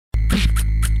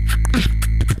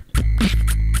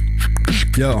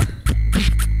Yo,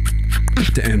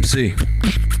 the MC.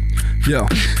 Yo,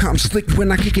 I'm slick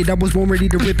when I kick it. I was born ready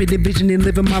to rip it, envisioning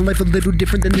living my life a little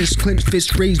different than this. Clenched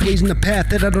fist raised, ways in the path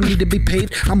that I don't need to be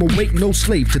paved. I'm awake, no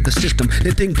slave to the system. They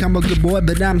think I'm a good boy,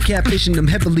 but I'm catfishing them,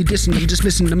 heavily dissing them,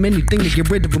 dismissing them, anything to get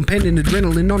rid of them. Pen and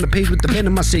adrenaline on the page with the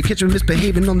venom. I say, catch me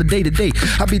misbehaving on the day to day.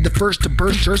 I'll be the first to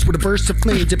burst, curse with a burst of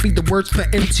flames. It be the worst for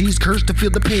MCs, cursed to feel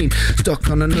the pain. Stuck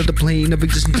on another plane of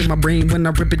existence in my brain. When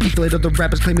I rip it, deflate other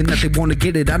rappers claiming that they wanna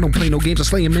get it. I don't play no games, I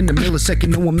slay them in the millisecond.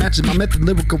 No one matches my method,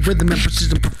 lyrical rhythm and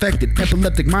precision perfected.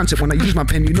 Epileptic mindset when I use my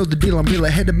pen. You know the deal, I'm real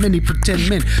ahead of many pretend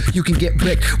men. You can get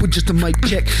wrecked with just a mic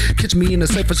check. Catch me in a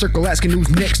cypher circle asking who's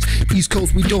next. East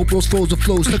Coast, we dope, those flows of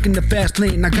flows. Stuck in the fast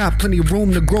lane, I got plenty of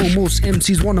room to grow. Most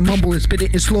MCs wanna mumble and spit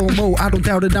it in slow-mo. I don't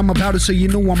doubt it, I'm about it, so you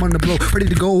know I'm on the blow. Ready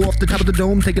to go off the top of the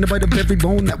dome, taking a bite of every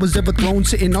bone that was ever thrown.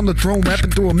 Sitting on the throne,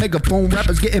 rapping through a megaphone.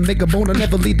 Rappers getting mega bone, I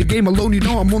never leave the game alone. You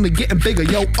know I'm only getting bigger,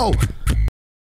 yo, oh.